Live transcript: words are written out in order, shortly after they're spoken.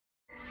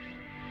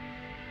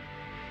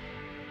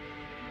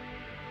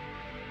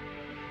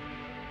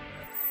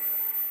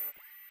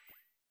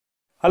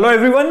Hello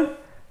everyone,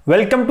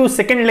 welcome to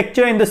second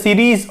lecture in the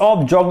series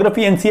of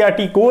Geography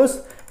NCERT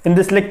course. In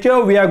this lecture,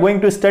 we are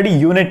going to study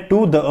Unit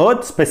 2, the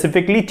Earth,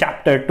 specifically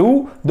Chapter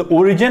 2, the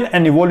Origin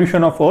and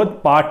Evolution of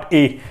Earth, Part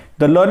A.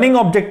 The learning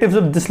objectives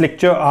of this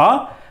lecture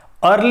are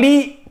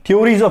early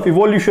theories of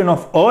evolution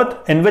of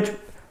Earth, in which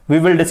we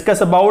will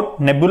discuss about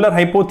Nebular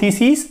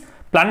Hypothesis,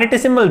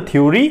 planetesimal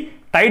theory,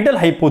 tidal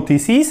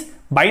hypothesis,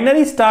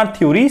 binary star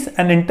theories,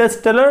 and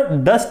interstellar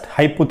dust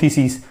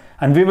hypotheses.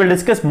 And we will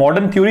discuss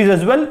modern theories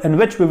as well, in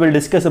which we will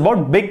discuss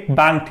about Big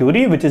Bang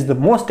theory, which is the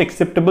most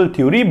acceptable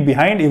theory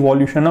behind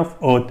evolution of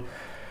Earth.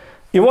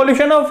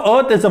 Evolution of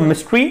Earth is a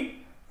mystery.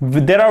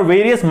 There are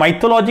various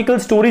mythological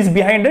stories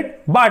behind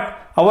it, but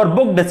our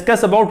book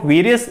discusses about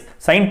various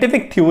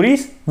scientific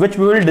theories, which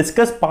we will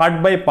discuss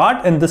part by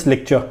part in this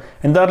lecture.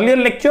 In the earlier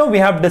lecture, we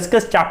have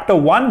discussed Chapter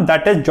 1,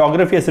 that is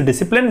Geography as a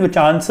discipline, which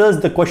answers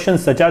the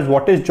questions such as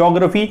what is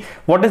geography,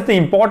 what is the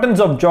importance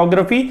of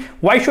geography,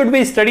 why should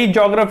we study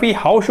geography,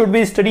 how should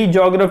we study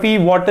geography,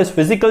 what is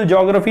physical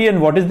geography,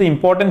 and what is the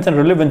importance and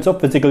relevance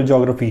of physical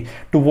geography.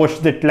 To watch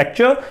that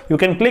lecture, you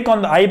can click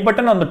on the I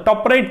button on the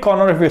top right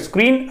corner of your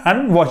screen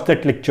and watch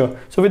that lecture.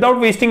 So without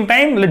wasting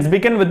time, let's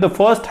begin with the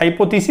first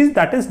hypothesis,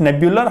 that is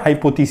Nebular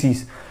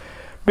Hypothesis.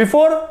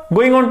 Before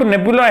going on to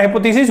Nebular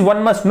Hypothesis,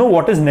 one must know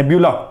what is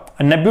nebula.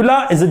 A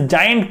nebula is a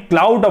giant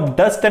cloud of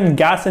dust and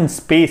gas in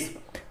space.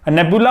 A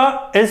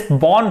nebula is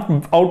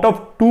born out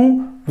of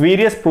two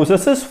various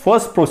processes.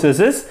 First process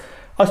is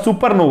a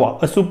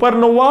supernova. A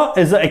supernova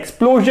is an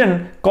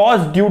explosion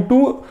caused due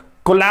to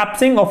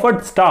collapsing of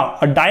a star.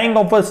 A dying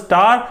of a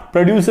star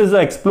produces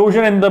an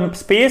explosion in the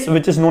space,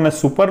 which is known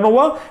as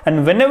supernova,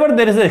 and whenever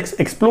there is an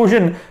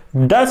explosion,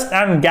 dust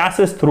and gas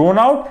is thrown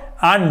out,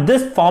 and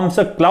this forms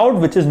a cloud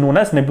which is known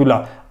as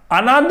nebula.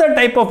 Another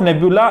type of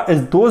nebula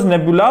is those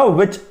nebula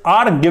which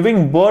are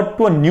giving birth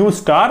to a new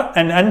star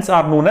and hence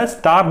are known as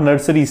star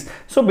nurseries.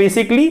 So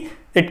basically,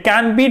 it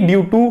can be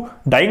due to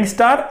dying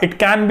star, it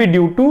can be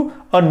due to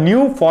a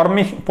new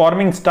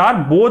forming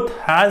star. Both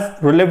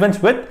has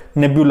relevance with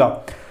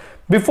nebula.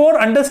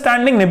 Before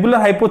understanding Nebular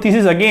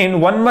Hypothesis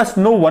again, one must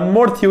know one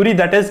more theory,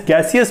 that is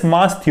gaseous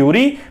mass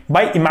theory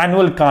by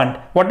Immanuel Kant.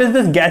 What is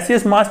this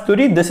gaseous mass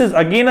theory? This is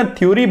again a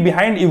theory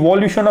behind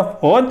evolution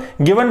of Earth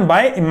given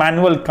by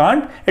Immanuel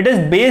Kant. It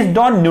is based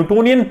on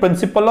Newtonian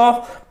principle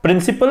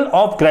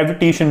of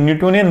gravitation,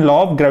 Newtonian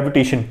law of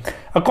gravitation.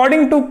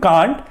 According to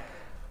Kant,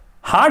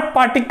 hard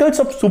particles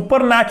of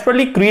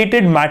supernaturally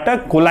created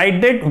matter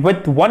collided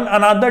with one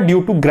another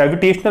due to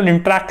gravitational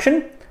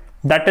interaction.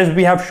 That is,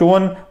 we have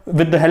shown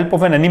with the help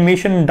of an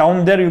animation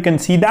down there, you can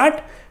see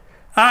that.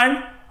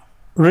 And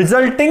as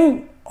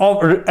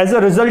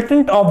a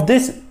resultant of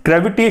this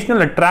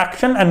gravitational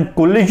attraction and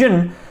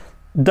collision,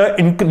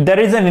 there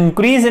is an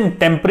increase in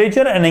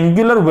temperature and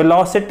angular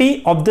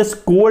velocity of this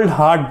cold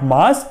hard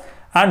mass,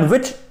 and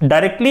which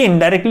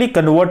indirectly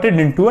converted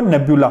into a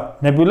nebula.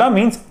 Nebula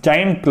means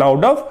giant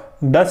cloud of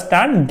dust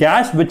and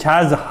gas which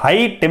has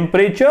high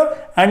temperature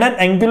and an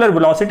angular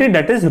velocity,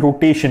 that is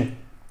rotation.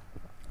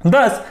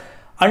 Thus,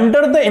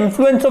 under the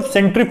influence of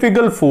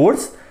centrifugal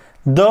force,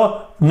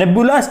 the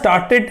nebula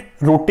started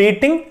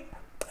rotating,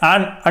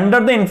 and under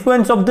the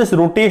influence of this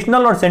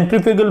rotational or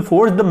centrifugal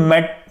force, the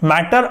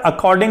matter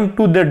according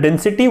to their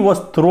density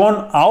was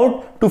thrown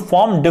out to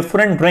form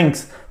different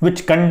rings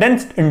which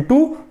condensed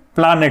into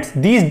planets.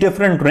 These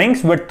different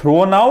rings were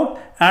thrown out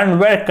and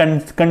were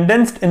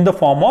condensed in the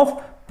form of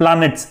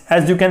planets,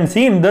 as you can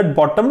see in the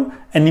bottom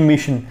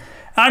animation.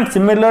 And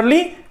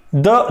similarly,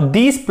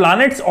 these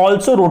planets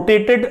also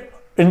rotated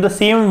in the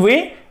same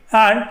way,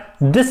 and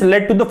this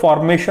led to the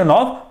formation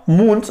of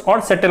moons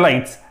or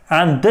satellites,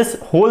 and this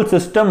whole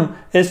system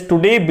is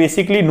today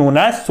basically known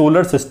as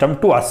solar system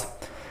to us.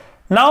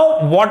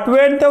 Now, what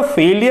were the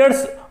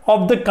failures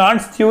of the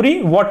Kant's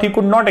theory? What he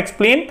could not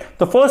explain?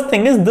 The first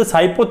thing is this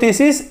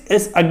hypothesis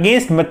is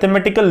against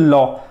mathematical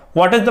law.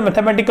 What is the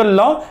mathematical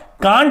law?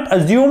 Kant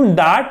assumed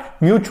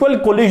that mutual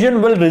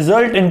collision will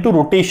result into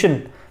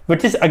rotation,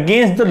 which is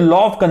against the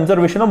law of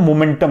conservation of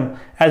momentum.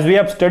 As we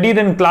have studied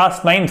in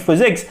class 9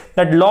 physics,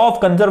 that law of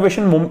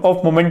conservation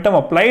of momentum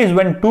applies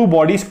when two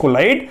bodies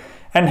collide,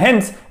 and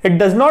hence it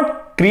does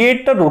not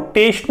create a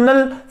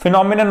rotational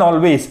phenomenon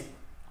always.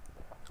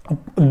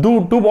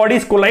 Two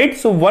bodies collide,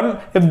 so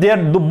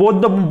if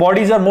both the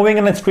bodies are moving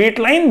in a straight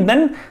line,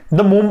 then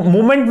the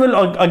movement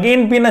will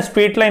again be in a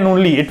straight line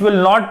only. It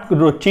will not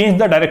change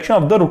the direction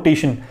of the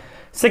rotation.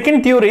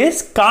 Second theory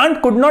is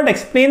Kant could not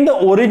explain the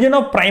origin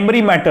of primary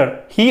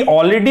matter. He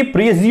already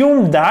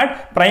presumed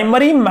that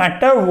primary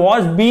matter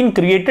was being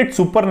created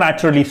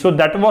supernaturally. So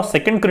that was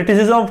second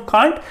criticism of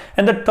Kant.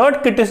 And the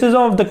third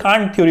criticism of the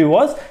Kant theory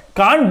was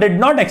Kant did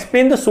not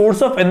explain the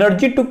source of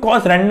energy to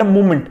cause random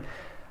movement.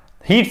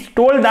 He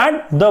told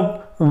that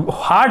the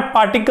hard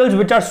particles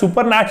which are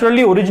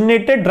supernaturally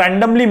originated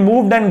randomly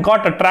moved and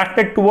got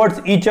attracted towards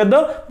each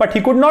other, but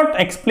he could not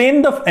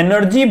explain the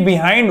energy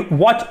behind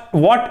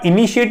what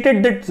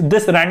initiated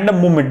this random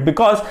movement,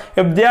 because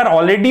if they are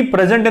already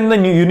present in the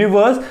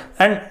universe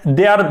and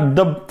they are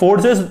the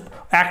forces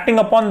acting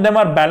upon them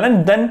are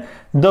balanced, then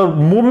the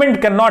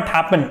movement cannot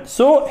happen.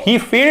 So he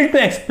failed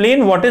to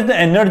explain what is the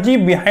energy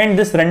behind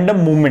this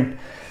random movement.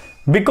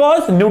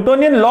 Because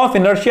Newtonian law of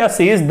inertia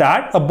says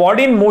that a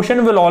body in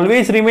motion will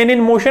always remain in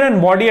motion and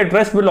body at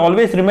rest will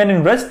always remain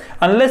in rest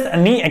unless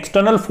any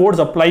external force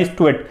applies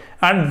to it.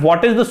 And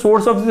what is the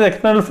source of this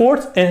external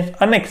force is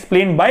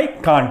unexplained by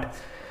Kant.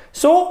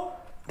 So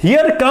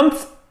here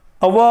comes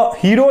our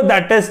hero,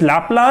 that is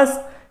Laplace.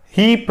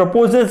 He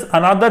proposes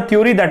another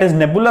theory, that is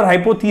Nebular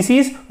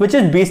Hypothesis, which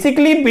is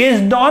basically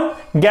based on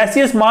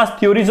gaseous mass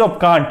theories of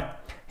Kant.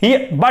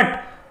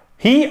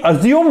 He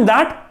assumed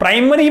that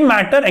primary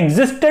matter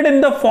existed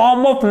in the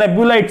form of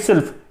nebula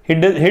itself. He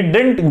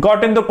didn't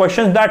got into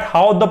questions that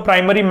how the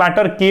primary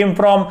matter came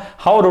from,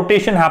 how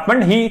rotation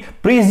happened. He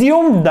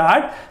presumed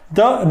that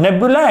the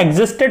nebula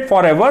existed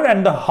forever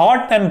and the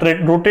hot and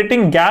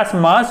rotating gas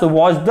mass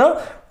was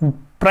the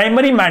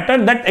primary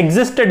matter that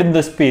existed in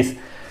the space.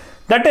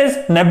 That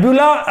is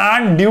nebula,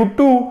 and due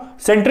to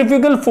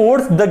centrifugal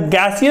force, the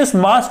gaseous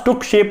mass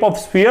took shape of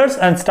spheres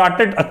and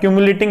started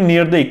accumulating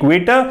near the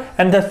equator,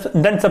 and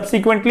then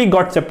subsequently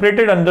got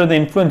separated under the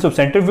influence of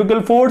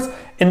centrifugal force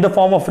in the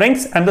form of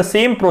rings, and the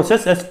same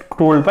process as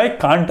told by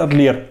Kant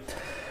earlier.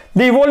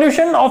 The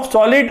evolution of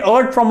solid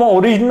earth from a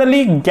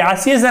originally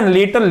gaseous and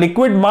later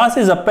liquid mass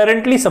is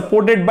apparently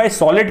supported by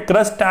solid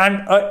crust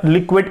and a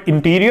liquid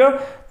interior.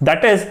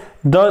 That is,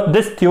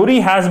 this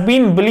theory has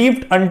been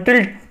believed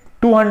until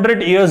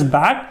 200 years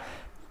back,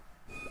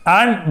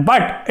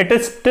 but it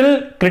is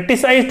still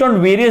criticized on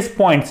various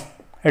points.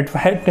 It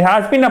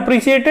has been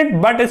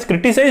appreciated, but is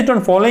criticized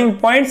on following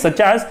points, such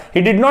as he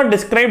did not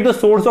describe the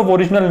source of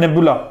original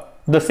nebula.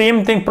 The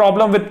same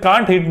problem with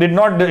Kant, he did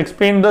not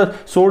explain the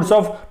source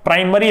of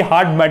primary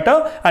hard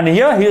matter, and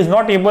here he is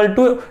not able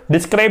to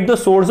describe the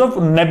source of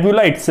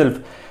nebula itself.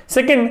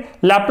 Second,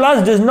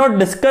 Laplace does not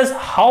discuss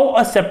how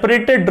a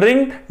separated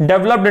ring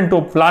developed into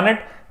a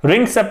planet.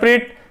 Ring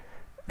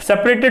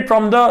separated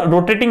from the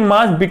rotating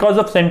mass because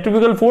of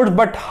centrifugal force,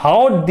 but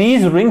how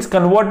these rings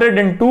converted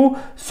into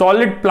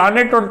solid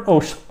planet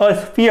or a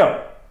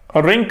sphere.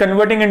 A ring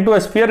converting into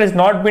a sphere has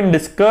not been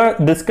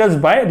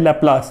discussed by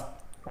Laplace.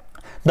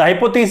 The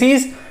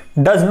hypothesis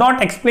does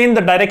not explain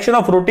the direction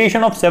of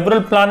rotation of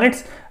several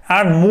planets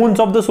and moons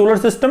of the solar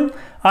system,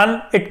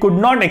 and it could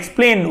not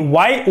explain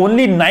why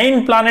only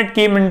 9 planets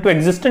came into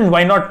existence,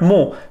 why not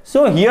more.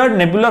 So here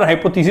nebular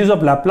hypothesis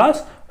of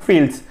Laplace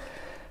fails.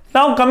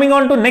 Now coming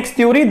on to next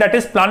theory, that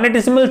is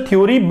planetesimal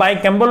theory by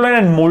Chamberlain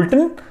and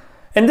Moulton.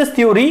 In this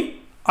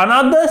theory,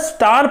 another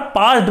star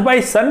passed by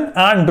sun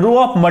and drew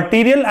off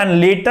material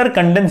and later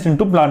condensed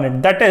into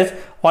planet. That is,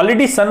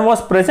 already sun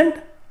was present,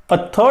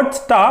 a third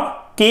star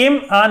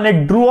came and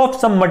it drew off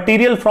some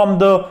material from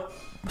the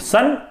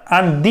sun,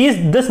 and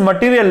this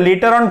material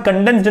later on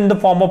condensed in the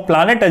form of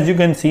planet, as you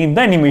can see in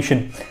the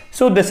animation.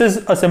 So this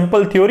is a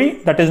simple theory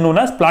that is known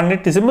as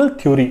planetesimal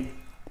theory.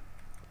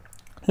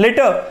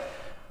 Later,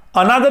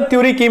 another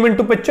theory came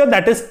into picture,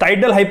 that is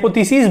tidal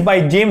hypothesis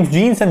by James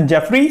Jeans and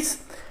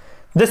Jeffries.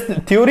 This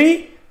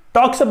theory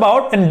talks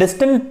about in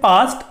distant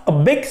past, a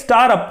big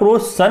star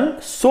approached sun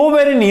so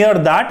very near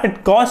that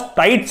it caused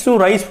tides to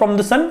rise from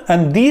the sun,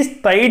 and these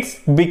tides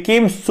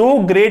became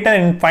so great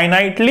and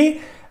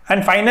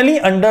finally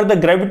under the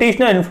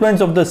gravitational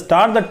influence of the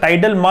star, the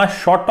tidal mass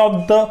shot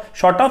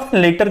off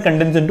and later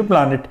condensed into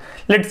planet.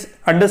 Let's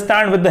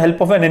understand with the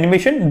help of an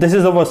animation. This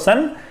is our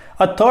sun.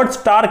 A third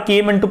star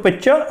came into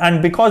picture,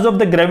 and because of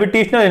the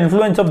gravitational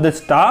influence of the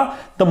star,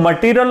 the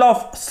material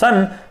of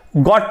sun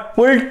got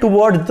pulled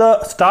towards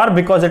the star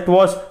because it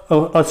was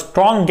a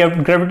strong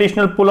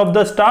gravitational pull of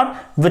the star,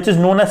 which is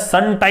known as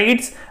sun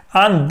tides,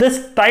 and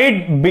this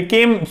tide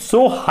became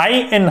so high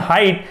in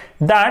height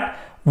that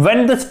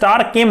when the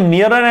star came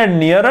nearer and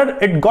nearer,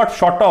 it got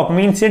shot off,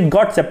 means it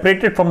got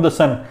separated from the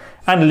sun.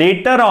 And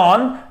later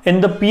on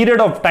in the period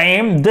of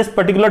time, this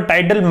particular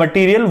tidal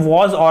material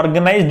was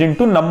organized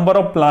into number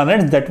of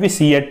planets that we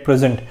see at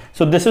present.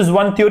 So this is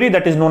one theory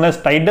that is known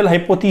as tidal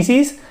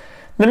hypothesis.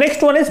 The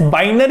next one is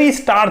binary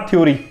star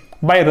theory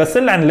by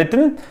Russell and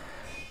Litton.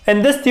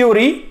 In this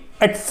theory,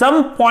 at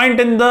some point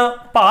in the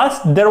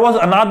past, there was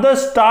another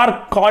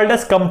star called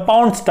as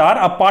compound star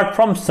apart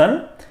from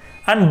sun,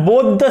 and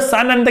both the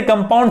sun and the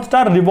compound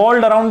star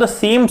revolved around the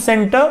same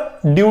center.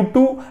 Due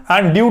to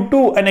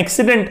an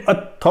accident,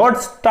 a third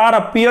star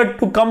appeared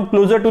to come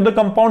closer to the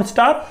compound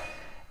star.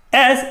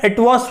 As it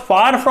was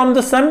far from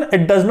the sun,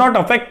 it does not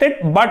affect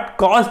it but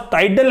caused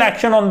tidal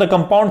action on the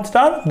compound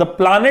star. The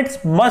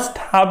planets must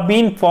have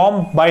been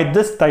formed by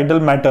this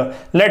tidal matter.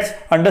 Let's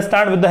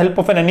understand with the help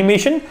of an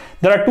animation.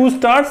 There are two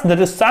stars,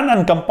 that is sun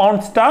and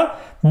compound star.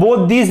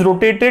 Both these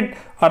rotated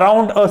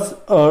around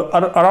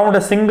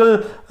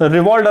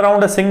revolved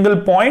around a single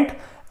point,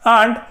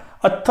 and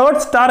a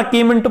third star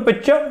came into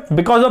picture.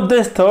 Because of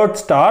this third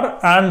star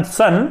and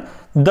sun,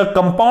 the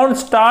compound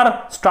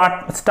star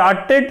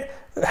started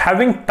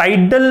having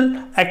tidal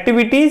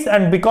activities,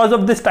 and because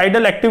of this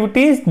tidal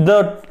activities,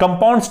 the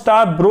compound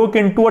star broke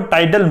into a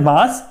tidal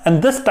mass,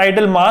 and this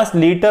tidal mass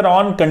later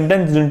on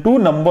condensed into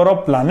number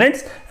of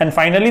planets, and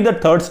finally the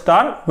third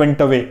star went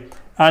away.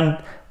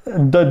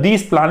 and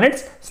these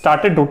planets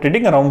started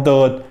rotating around the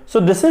Earth. So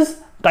this is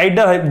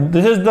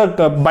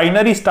the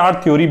binary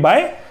star theory by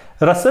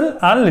Russell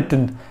and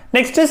Litton.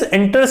 Next is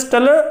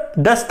interstellar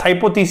dust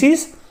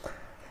hypothesis.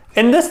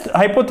 In this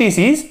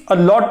hypothesis, a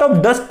lot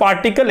of dust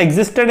particle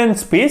existed in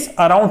space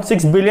around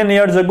 6 billion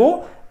years ago.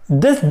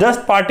 This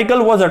dust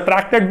particle was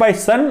attracted by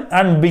sun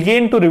and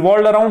began to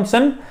revolve around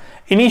sun.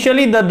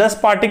 Initially, the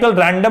dust particle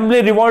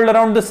randomly revolved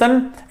around the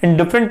sun in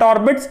different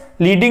orbits,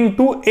 leading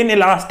to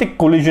inelastic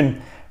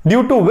collision,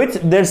 due to which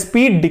their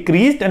speed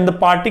decreased and the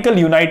particle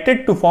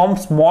united to form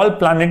small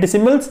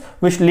planetesimals,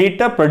 which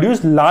later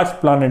produced large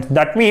planets.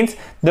 That means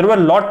there were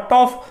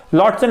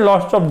lots and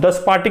lots of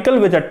dust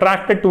particles which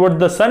attracted towards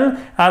the sun,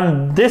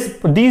 and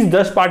these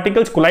dust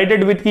particles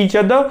collided with each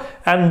other,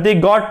 and they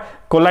got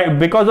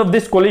because of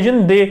this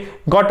collision they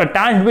got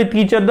attached with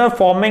each other,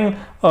 forming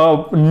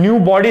a new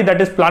body, that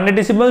is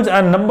planetesimals.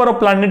 And number of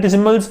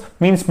planetesimals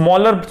means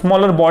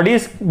smaller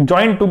bodies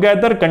joined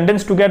together,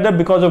 condensed together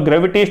because of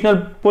gravitational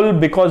pull,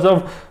 because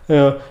of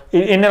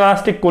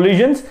inelastic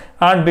collisions,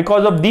 and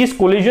because of these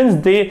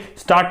collisions they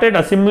started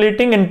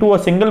assimilating into a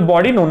single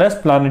body known as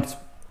planets.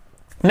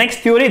 Next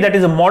theory, that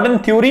is a modern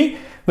theory,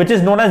 which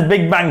is known as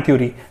Big Bang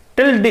theory.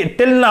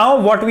 Till now,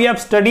 what we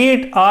have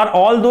studied are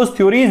all those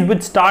theories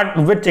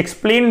which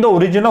explain the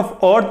origin of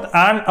Earth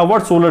and our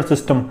solar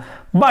system.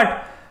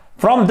 But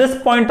from this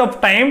point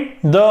of time,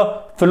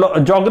 the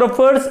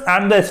geographers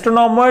and the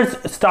astronomers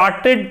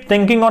started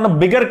thinking on a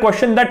bigger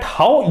question, that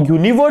how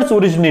universe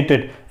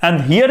originated.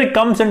 And here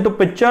comes into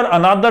picture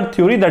another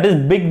theory, that is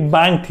Big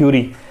Bang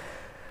theory.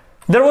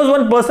 There was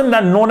one person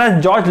that known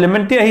as George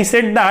Lemaitre. He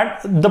said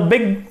that the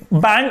Big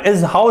Bang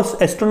is how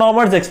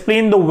astronomers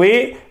explain the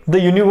way the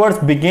universe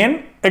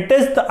began. It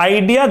is the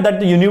idea that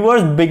the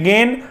universe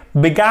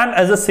began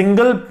as a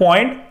single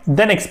point,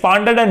 then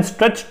expanded and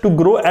stretched to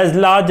grow as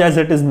large as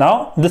it is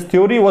now. This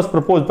theory was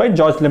proposed by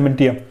George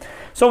Lemaitre.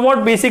 So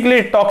what basically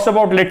it talks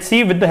about, let's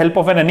see with the help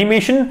of an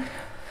animation.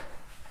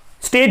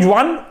 Stage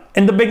 1,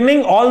 in the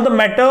beginning all the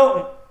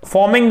matter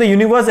forming the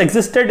universe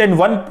existed in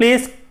one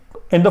place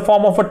in the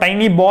form of a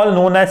tiny ball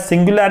known as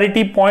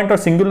singularity point or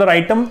singular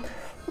atom,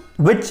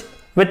 which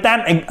with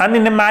an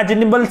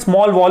unimaginable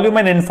small volume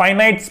and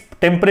infinite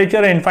temperature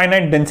and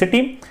infinite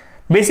density.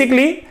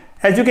 Basically,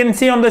 as you can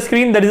see on the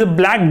screen, there is a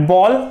black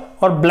ball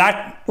or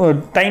black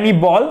tiny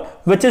ball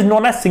which is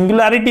known as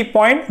singularity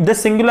point.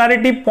 This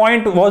singularity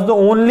point was the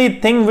only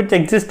thing which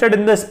existed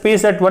in the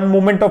space at one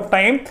moment of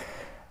time,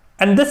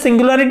 and this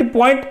singularity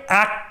point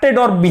acted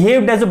or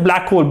behaved as a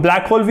black hole.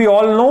 Black hole, we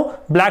all know,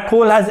 black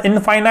hole has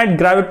infinite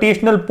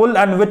gravitational pull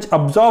and which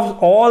absorbs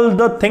all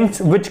the things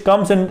which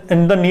comes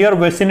in the near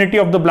vicinity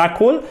of the black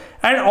hole,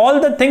 and all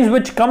the things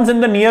which comes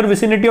in the near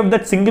vicinity of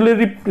that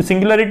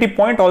singularity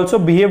point also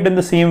behaved in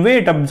the same way.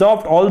 It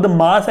absorbed all the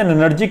mass and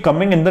energy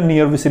coming in the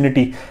near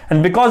vicinity,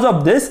 and because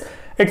of this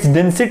its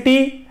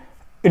density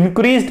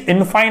increased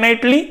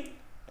infinitely,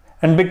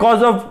 and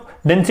because of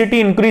density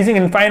increasing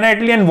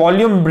infinitely and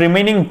volume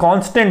remaining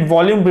constant,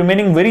 volume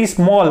remaining very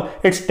small,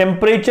 its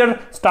temperature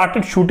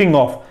started shooting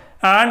off,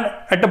 and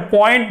at a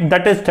point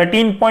that is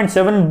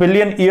 13.7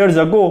 billion years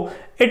ago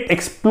it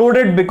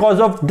exploded because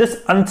of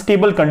this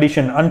unstable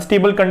condition.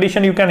 Unstable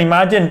condition, you can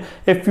imagine,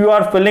 if you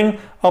are filling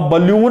a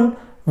balloon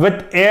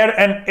with air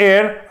and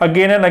air,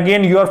 again and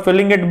again you are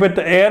filling it with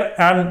air,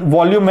 and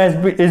volume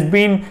is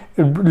being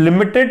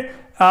limited,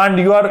 and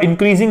you are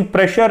increasing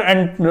pressure,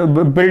 and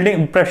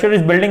pressure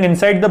is building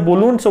inside the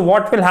balloon. So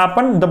what will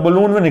happen? The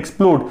balloon will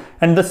explode,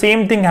 and the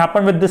same thing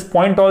happened with this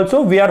point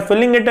also. We are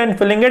filling it and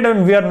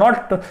we are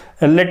not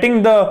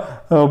letting the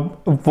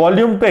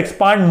volume to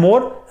expand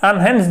more,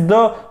 and hence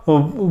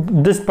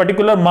this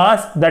particular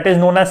mass that is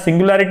known as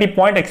singularity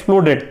point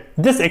exploded.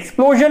 This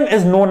explosion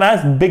is known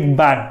as Big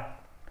Bang,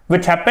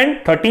 which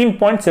happened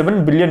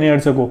 13.7 billion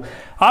years ago.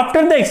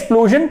 After the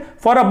explosion,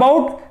 for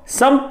about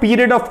some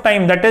period of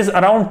time, that is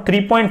around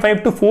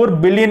 3.5 to 4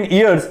 billion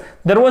years,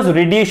 there was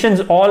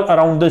radiations all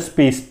around the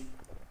space.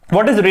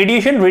 What is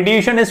radiation?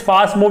 Radiation is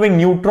fast moving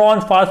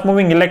neutrons, fast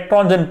moving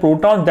electrons and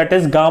protons, that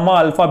is gamma,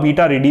 alpha,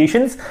 beta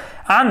radiations.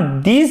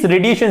 And these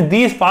radiations,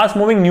 these fast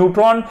moving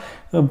neutron,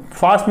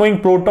 fast moving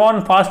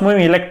proton, fast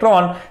moving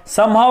electron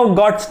somehow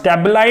got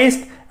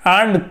stabilized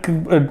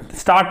and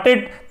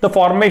started the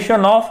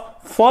formation of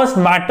first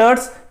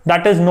matters,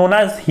 that is known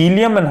as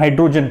helium and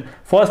hydrogen.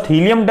 First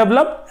helium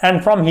developed,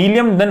 and from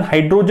helium then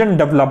hydrogen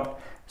developed.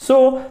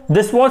 So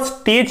this was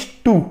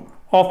stage 2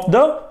 of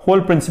the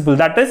whole principle,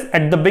 that is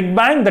at the Big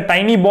Bang the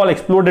tiny ball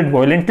exploded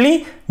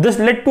violently. This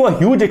led to a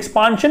huge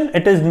expansion.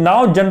 It is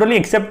now generally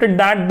accepted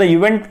that the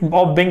event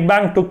of Big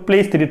Bang took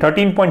place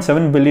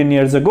 13.7 billion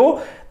years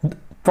ago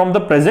from the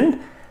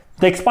present.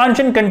 The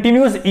expansion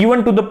continues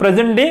even to the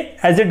present day.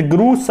 As it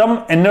grew,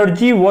 some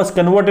energy was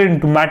converted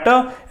into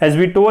matter. As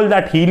we told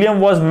that helium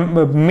was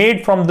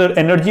made from the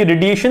energy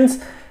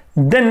radiations.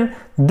 Then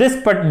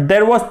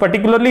there was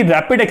particularly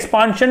rapid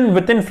expansion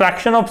within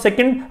fraction of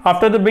second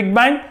after the Big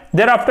Bang.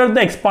 Thereafter,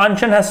 the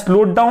expansion has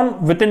slowed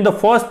down. Within the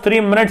first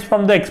 3 minutes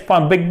from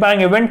the Big Bang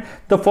event,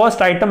 the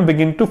first atom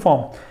began to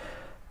form.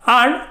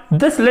 And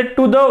this led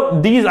to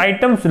these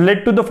items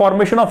led to the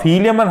formation of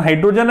helium and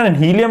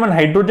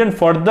hydrogen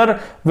further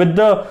with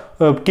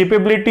the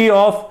capability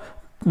of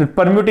the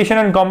permutation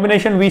and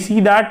combination. We see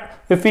that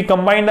if we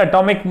combine the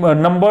atomic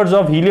numbers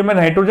of helium and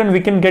hydrogen, we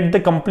can get the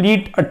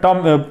complete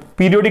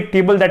periodic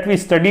table that we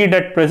study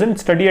at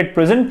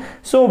present.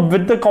 So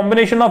with the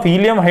combination of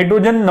helium,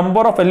 hydrogen,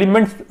 number of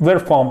elements were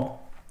formed,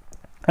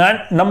 and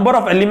number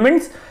of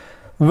elements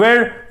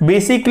were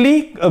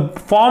basically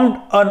formed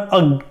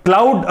a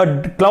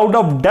cloud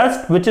of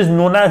dust, which is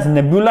known as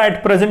nebula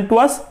at present to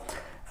us.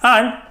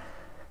 And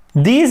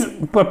these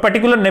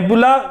particular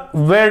nebula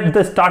were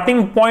the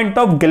starting point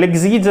of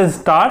galaxies and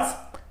stars,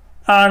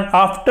 and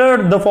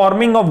after the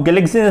forming of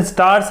galaxies and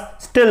stars,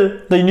 still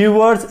the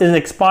universe is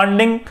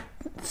expanding.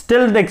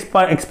 Still the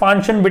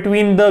expansion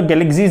between the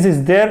galaxies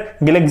is there.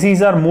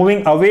 Galaxies are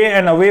moving away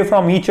and away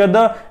from each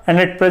other, and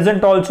at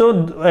present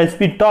also, as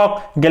we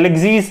talk,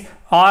 galaxies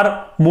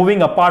are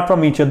moving apart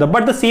from each other.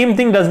 But the same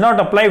thing does not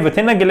apply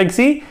within a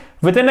galaxy.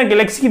 Within a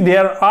galaxy,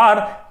 there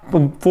are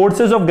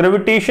forces of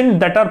gravitation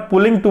that are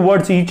pulling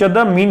towards each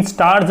other, means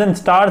stars and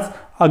stars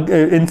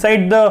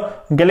inside the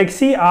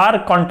galaxy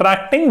are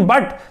contracting,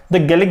 but the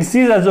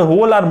galaxies as a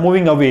whole are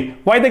moving away.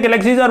 Why the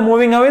galaxies are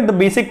moving away? The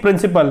basic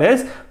principle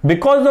is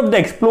because of the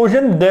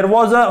explosion, there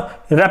was a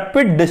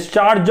rapid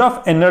discharge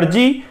of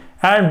energy,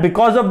 and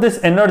because of this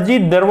energy,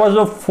 there was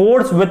a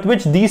force with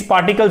which these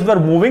particles were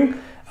moving.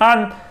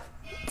 And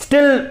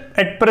still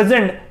at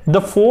present,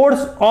 the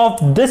force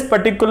of this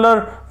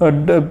particular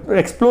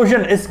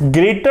explosion is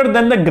greater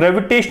than the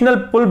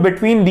gravitational pull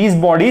between these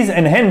bodies,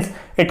 and hence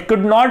it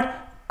could not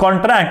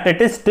contract,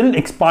 it is still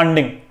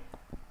expanding.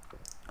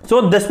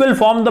 So this will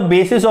form the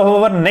basis of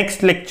our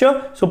next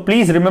lecture. So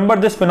please remember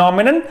this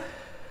phenomenon.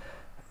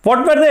 What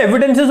were the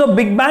evidences of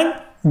Big Bang?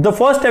 The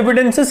first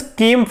evidences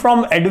came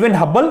from Edwin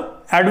Hubble.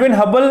 Edwin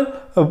Hubble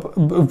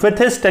with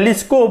his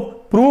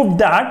telescope proved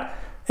that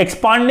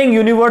expanding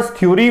universe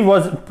theory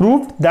was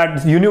proved,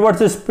 that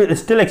universe is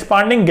still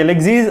expanding,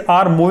 galaxies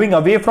are moving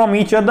away from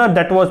each other.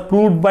 That was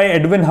proved by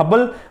Edwin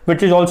Hubble,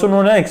 which is also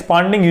known as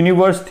expanding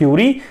universe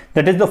theory.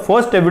 That is the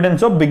first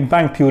evidence of Big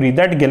Bang theory,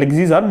 that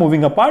galaxies are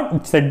moving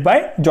apart, said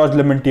by George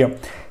Lemaitre.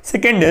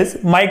 Second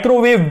is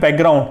microwave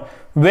background.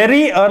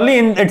 Very early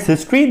in its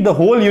history, the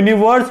whole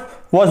universe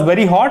was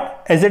very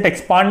hot. As it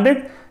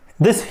expanded,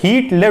 this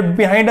heat left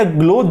behind a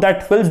glow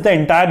that fills the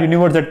entire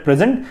universe at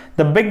present.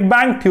 The Big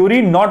Bang theory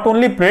not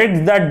only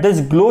predicts that this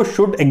glow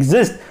should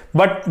exist,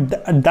 but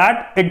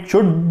that it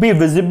should be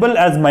visible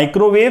as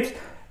microwaves,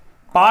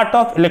 part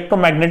of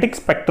electromagnetic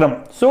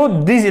spectrum.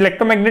 So these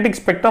electromagnetic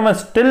spectrum has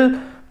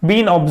still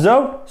been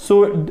observed.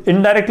 So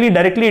indirectly,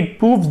 directly it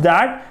proves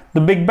that the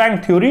Big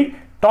Bang theory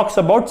talks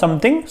about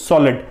something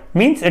solid,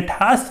 means it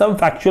has some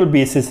factual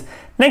basis.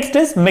 Next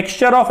is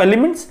mixture of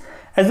elements.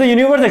 As the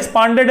universe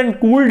expanded and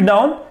cooled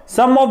down,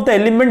 some of the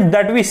elements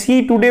that we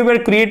see today were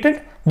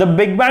created. The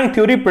Big Bang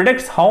theory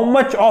predicts how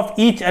much of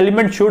each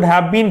element should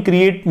have been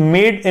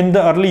made in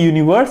the early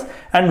universe,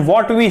 and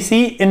what we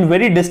see in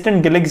very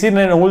distant galaxies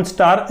and old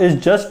star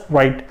is just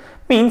right.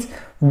 Means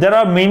there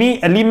are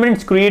many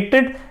elements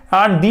created,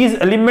 and these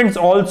elements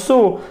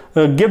also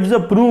gives a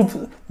proof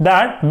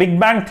that Big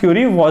Bang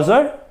theory was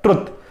a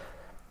truth.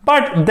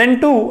 But then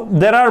too,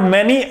 there are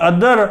many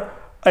other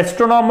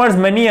astronomers,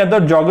 many other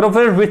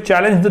geographers which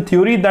challenge the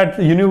theory that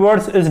the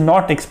universe is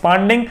not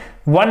expanding.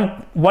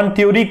 One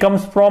theory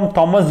comes from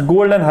Thomas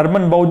Gold and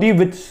Hermann Baudi,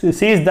 which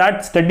says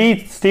that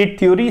steady state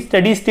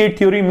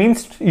theory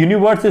means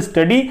universe is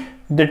steady,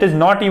 that is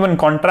not even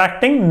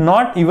contracting,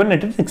 not even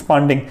it is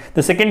expanding.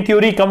 The second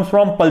theory comes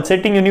from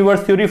pulsating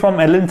universe theory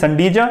from Alan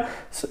Sandija.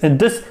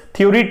 This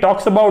theory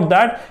talks about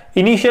that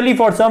initially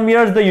for some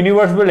years the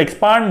universe will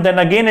expand, then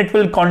again it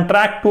will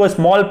contract to a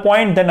small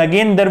point, then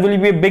again there will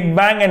be a Big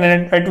Bang, and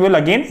then it will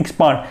again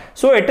expand.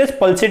 So it is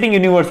pulsating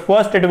universe.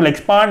 First it will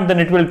expand,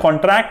 then it will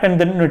contract, and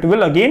then it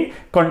will again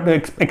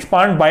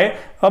expand by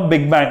a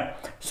Big Bang.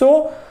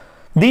 So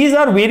these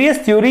are various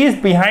theories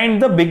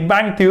behind the Big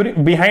Bang theory,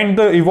 behind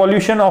the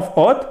evolution of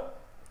Earth.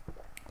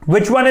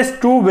 Which one is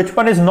true, which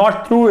one is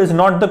not true is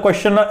not the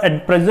question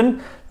at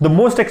present. The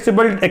most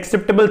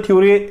acceptable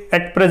theory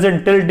at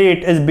present till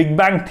date is Big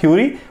Bang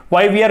theory.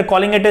 Why we are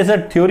calling it as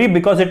a theory?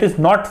 Because it is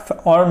not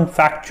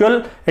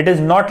factual. It is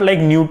not like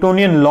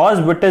Newtonian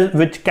laws,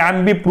 which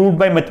can be proved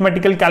by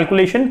mathematical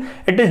calculation.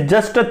 It is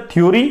just a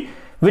theory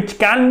which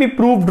can be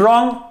proved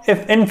wrong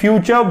if in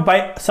future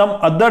by some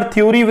other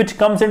theory which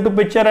comes into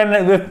picture,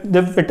 and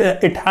if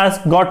it has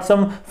got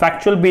some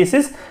factual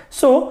basis.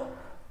 So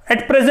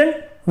at present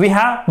we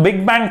have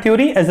Big Bang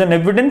theory as an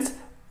evidence,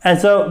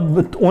 as a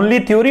only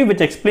theory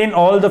which explain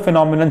all the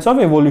phenomena of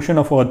evolution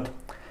of Earth.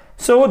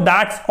 So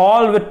that's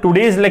all with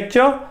today's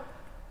lecture.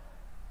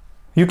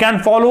 You can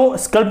follow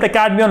Sculpt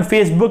Academy on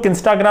Facebook,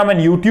 Instagram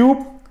and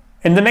YouTube.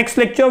 In the next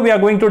lecture we are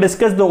going to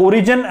discuss the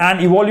origin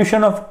and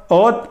evolution of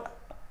Earth,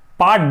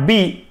 part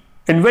B,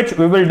 in which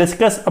we will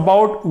discuss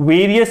about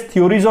various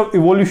theories of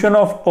evolution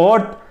of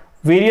Earth,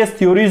 various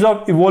theories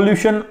of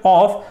evolution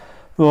of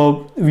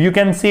You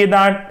can say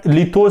that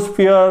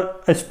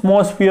lithosphere,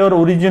 atmosphere,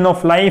 origin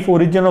of life,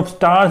 origin of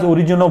stars,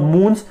 origin of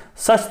moons,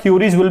 such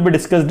theories will be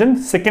discussed in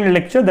second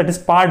lecture, that is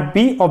part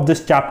B of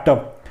this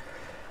chapter.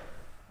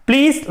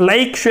 Please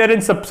like, share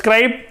and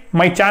subscribe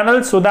my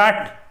channel so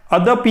that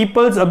other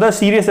people's, other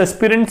serious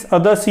aspirants,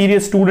 other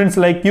serious students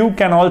like you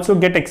can also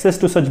get access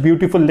to such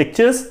beautiful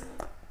lectures.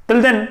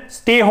 Till then,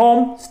 stay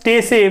home,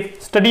 stay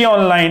safe, study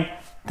online.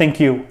 Thank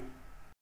you.